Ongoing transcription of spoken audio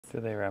Do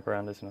they wrap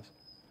around his nose?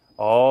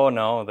 Oh,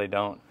 no, they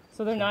don't.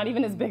 So they're not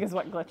even as big as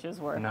what glitches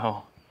were.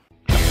 No.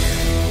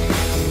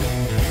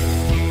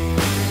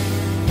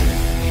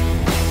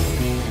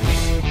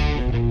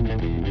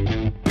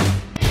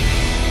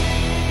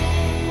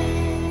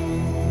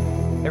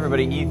 Hey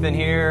everybody, Ethan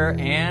here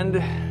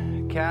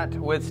and Kat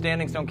with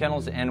Standing Stone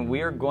Kennels, and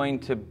we're going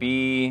to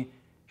be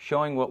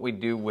showing what we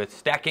do with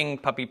stacking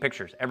puppy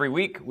pictures. Every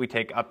week we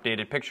take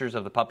updated pictures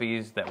of the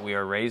puppies that we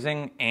are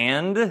raising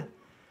and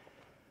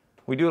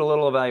we do a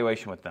little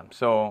evaluation with them.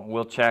 So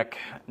we'll check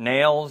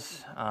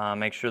nails,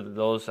 make sure that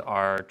those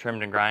are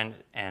trimmed and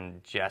grinded,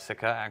 and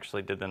Jessica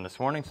actually did them this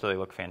morning, so they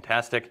look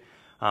fantastic.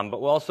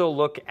 But we'll also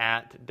look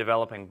at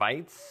developing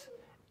bites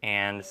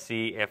and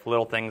see if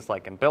little things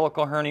like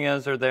umbilical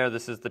hernias are there.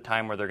 This is the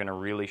time where they're gonna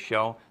really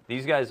show.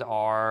 These guys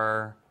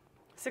are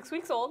 6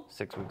 weeks old.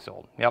 6 weeks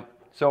old, yep.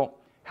 So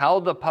how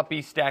the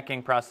puppy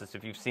stacking process,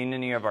 if you've seen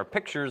any of our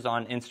pictures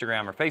on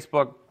Instagram or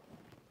Facebook,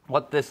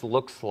 what this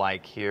looks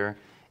like here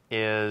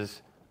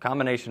is a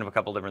combination of a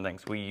couple different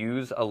things. We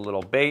use a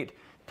little bait.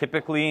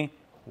 Typically,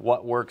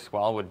 what works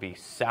well would be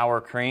sour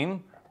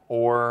cream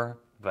or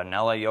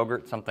vanilla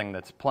yogurt, something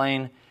that's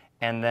plain.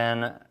 And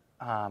then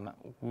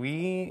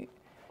we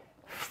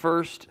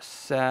first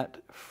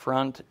set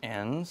front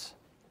ends.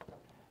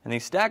 And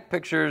these stack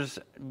pictures,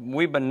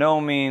 we by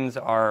no means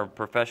are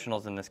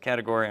professionals in this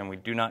category, and we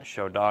do not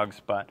show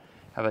dogs, but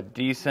have a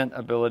decent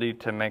ability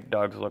to make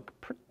dogs look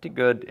pretty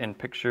good in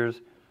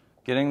pictures.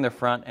 Getting the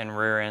front and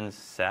rear ends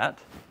set,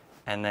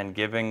 and then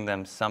giving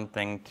them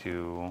something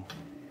to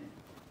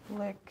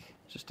lick.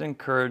 Just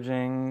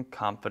encouraging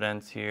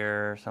confidence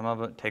here. Some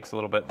of it takes a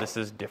little bit. This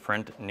is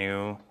different,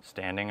 new,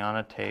 standing on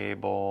a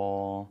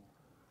table.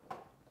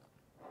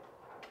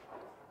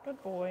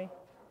 Good boy.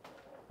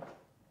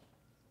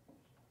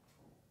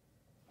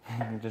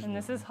 And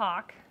this is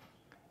Hawk.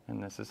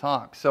 And this is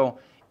Hawk. So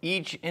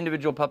each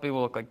individual puppy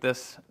will look like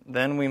this.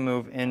 Then we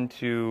move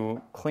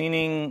into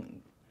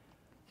cleaning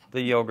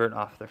the yogurt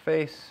off their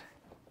face,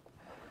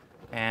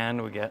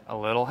 and we get a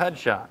little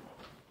headshot.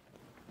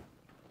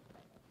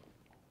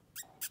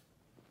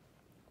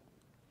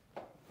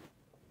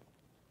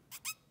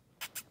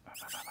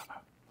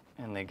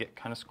 And they get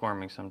kind of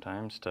squirmy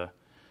sometimes to,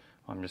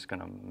 well, I'm just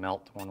gonna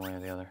melt one way or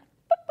the other.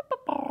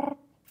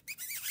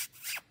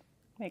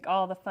 Make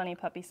all the funny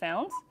puppy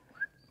sounds.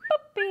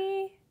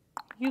 Puppy!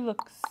 You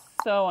look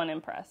so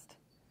unimpressed.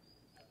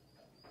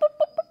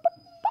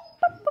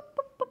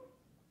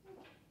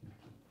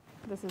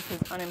 This is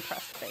his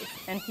unimpressed face.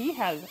 And he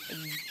has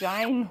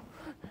ginormous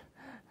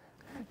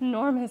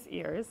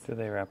ears. Do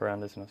they wrap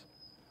around his nose?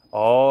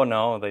 Oh,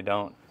 no, they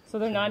don't. So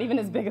they're not even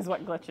as big as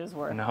what glitches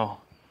were. No.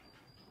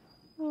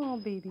 Oh,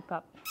 baby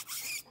pup.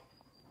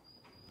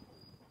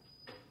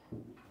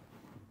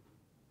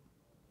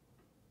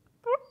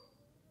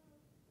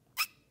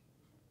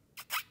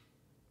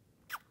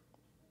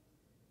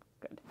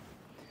 Good.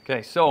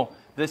 Okay, so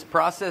this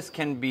process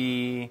can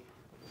be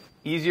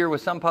easier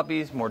with some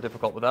puppies, more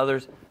difficult with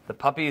others. The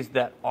puppies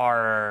that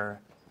are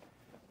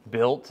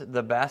built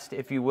the best,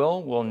 if you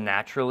will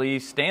naturally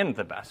stand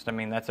the best. I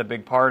mean, that's a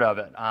big part of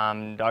it.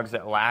 Dogs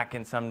that lack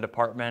in some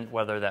department,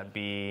 whether that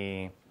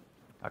be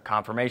a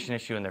conformation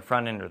issue in their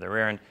front end or their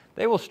rear end,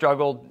 they will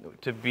struggle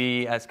to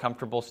be as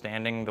comfortable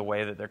standing the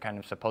way that they're kind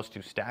of supposed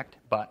to stacked.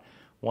 But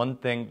one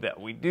thing that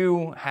we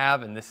do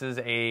have, and this is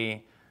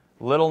a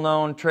little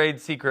known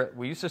trade secret,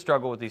 we used to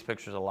struggle with these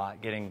pictures a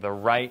lot, getting the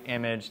right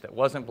image that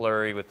wasn't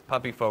blurry with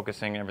puppy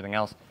focusing and everything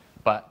else.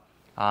 But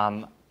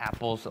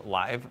Apple's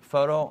live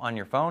photo on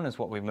your phone is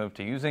what we've moved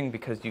to using,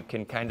 because you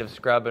can kind of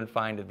scrub and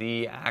find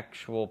the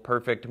actual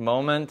perfect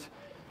moment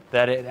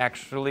that it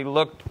actually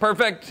looked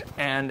perfect,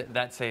 and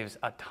that saves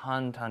a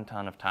ton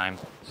of time.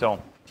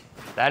 So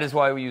that is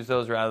why we use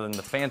those rather than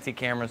the fancy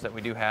cameras that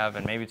we do have,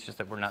 and maybe it's just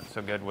that we're not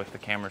so good with the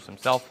cameras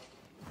themselves.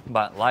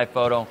 But live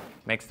photo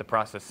makes the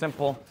process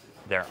simple.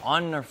 They're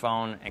on their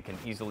phone and can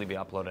easily be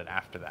uploaded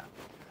after that.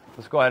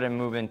 Let's go ahead and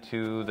move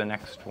into the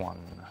next one.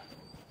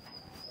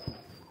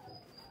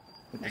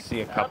 Let's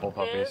see a couple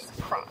puppies.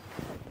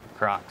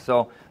 Croc.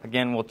 So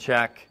again, we'll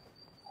check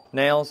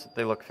nails.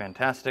 They look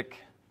fantastic.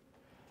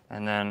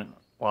 And then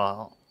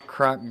while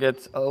Croc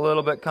gets a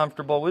little bit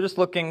comfortable, we're just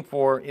looking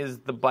for, is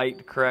the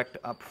bite correct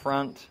up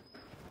front?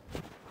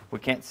 We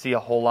can't see a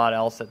whole lot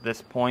else at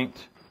this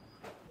point.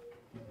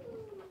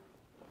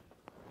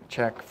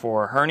 Check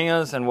for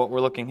hernias, and what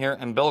we're looking here,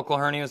 umbilical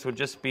hernias would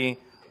just be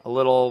a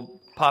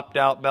little popped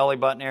out belly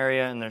button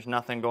area, and there's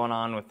nothing going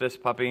on with this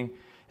puppy.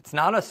 It's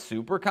not a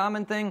super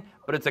common thing,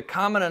 but it's a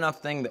common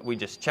enough thing that we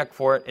just check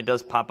for it. It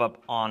does pop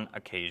up on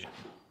occasion.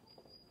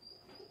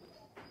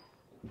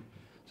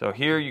 So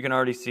here you can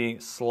already see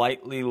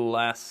slightly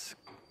less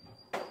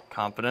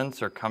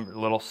confidence, or a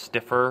little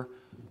stiffer,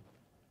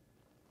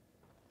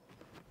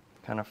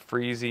 kind of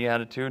freezy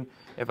attitude.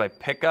 If I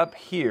pick up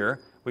here,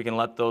 we can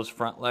let those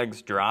front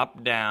legs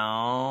drop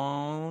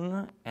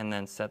down and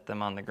then set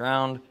them on the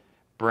ground.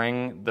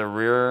 Bring the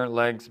rear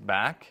legs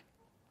back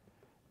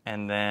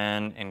and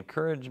then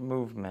encourage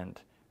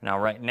movement. Now,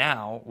 right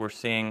now, we're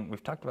seeing,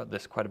 we've talked about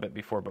this quite a bit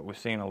before, but we're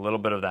seeing a little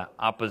bit of that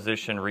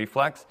opposition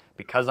reflex.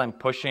 Because I'm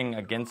pushing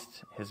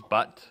against his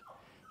butt,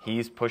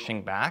 he's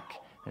pushing back.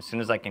 As soon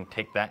as I can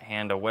take that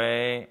hand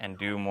away and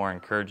do more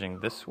encouraging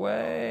this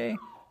way,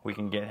 we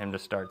can get him to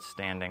start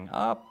standing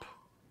up.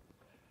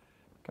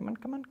 Come on,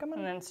 come on, come on.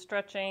 And then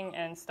stretching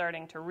and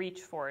starting to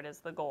reach for it is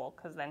the goal,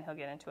 because then he'll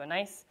get into a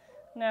nice,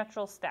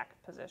 natural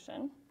stacked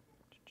position.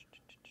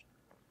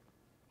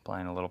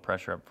 Applying a little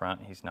pressure up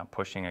front. He's now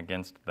pushing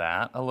against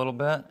that a little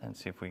bit, and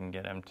see if we can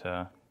get him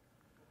to,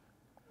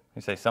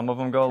 we say some of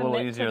them go a little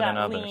easier than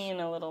others. Lean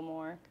a little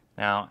more.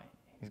 Now,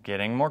 he's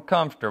getting more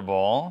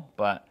comfortable,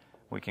 but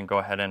we can go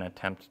ahead and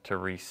attempt to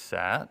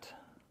reset.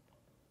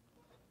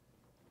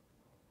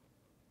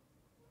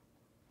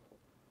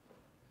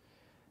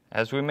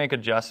 As we make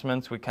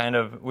adjustments, we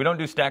don't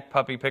do stacked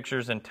puppy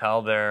pictures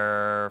until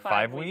they're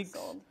 5 weeks.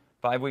 Old.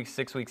 5 weeks,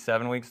 6 weeks,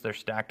 7 weeks, they're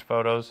stacked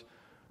photos.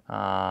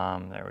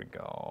 There we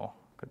go.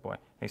 Good boy.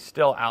 He's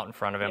still out in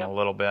front of him a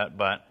little bit,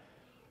 but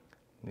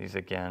these,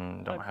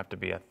 again, don't have to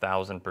be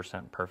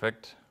 1,000%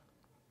 perfect.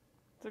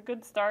 It's a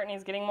good start, and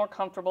he's getting more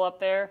comfortable up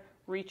there,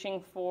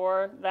 reaching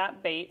for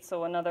that bait.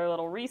 So another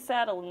little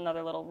reset,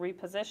 another little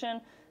reposition,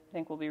 I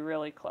think we'll be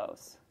really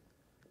close.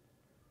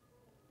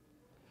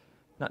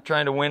 Not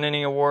trying to win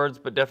any awards,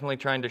 but definitely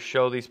trying to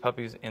show these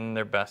puppies in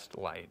their best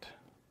light.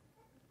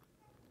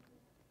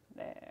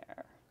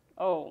 There.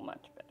 Oh,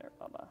 much better,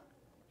 Bubba.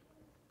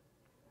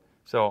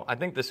 So I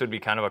think this would be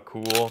kind of a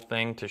cool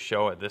thing to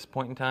show at this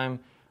point in time.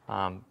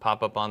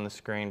 Pop up on the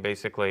screen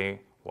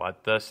basically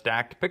what the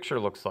stacked picture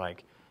looks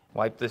like.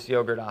 Wipe this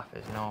yogurt off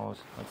his nose.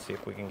 Let's see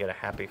if we can get a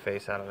happy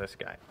face out of this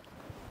guy.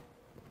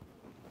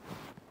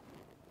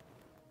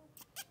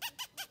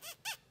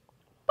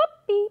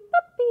 Puppy,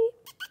 puppy.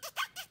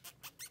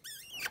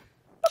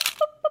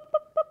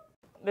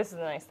 This is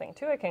a nice thing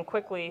too. I can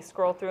quickly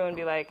scroll through and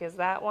be like, is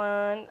that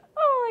one?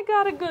 Oh, I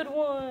got a good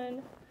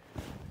one.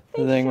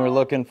 The thing we're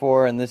looking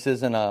for, and this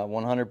isn't a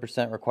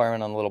 100%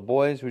 requirement on little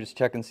boys, we just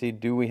check and see,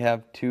 do we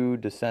have 2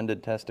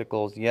 descended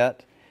testicles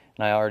yet?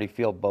 And I already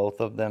feel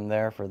both of them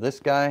there for this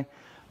guy.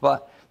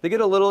 But they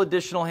get a little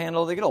additional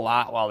handle. They get a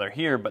lot while they're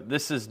here, but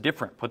this is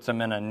different. Puts them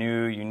in a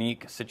new,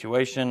 unique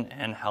situation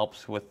and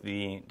helps with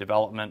the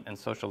development and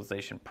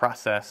socialization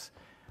process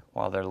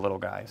while they're little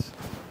guys.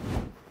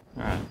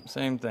 All right,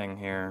 same thing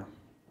here.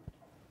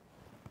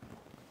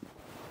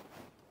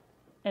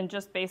 And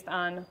just based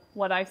on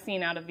what I've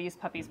seen out of these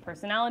puppies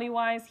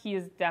personality-wise, he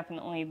is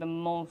definitely the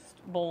most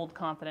bold,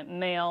 confident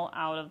male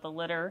out of the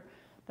litter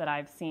that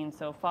I've seen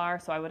so far.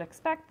 So I would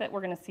expect that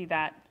we're going to see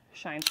that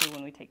shine through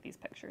when we take these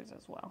pictures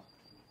as well.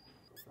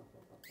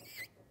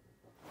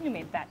 You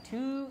made that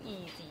too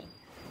easy.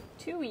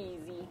 Too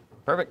easy.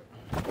 Perfect.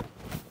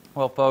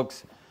 Well,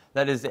 folks,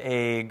 that is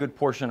a good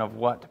portion of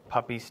what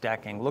puppy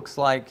stacking looks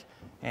like,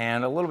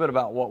 and a little bit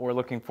about what we're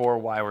looking for,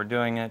 why we're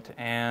doing it,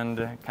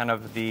 and kind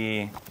of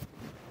the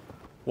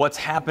what's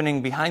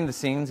happening behind the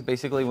scenes,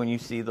 basically, when you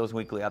see those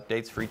weekly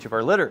updates for each of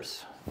our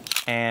litters.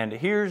 And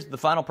here's the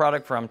final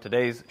product from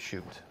today's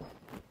shoot.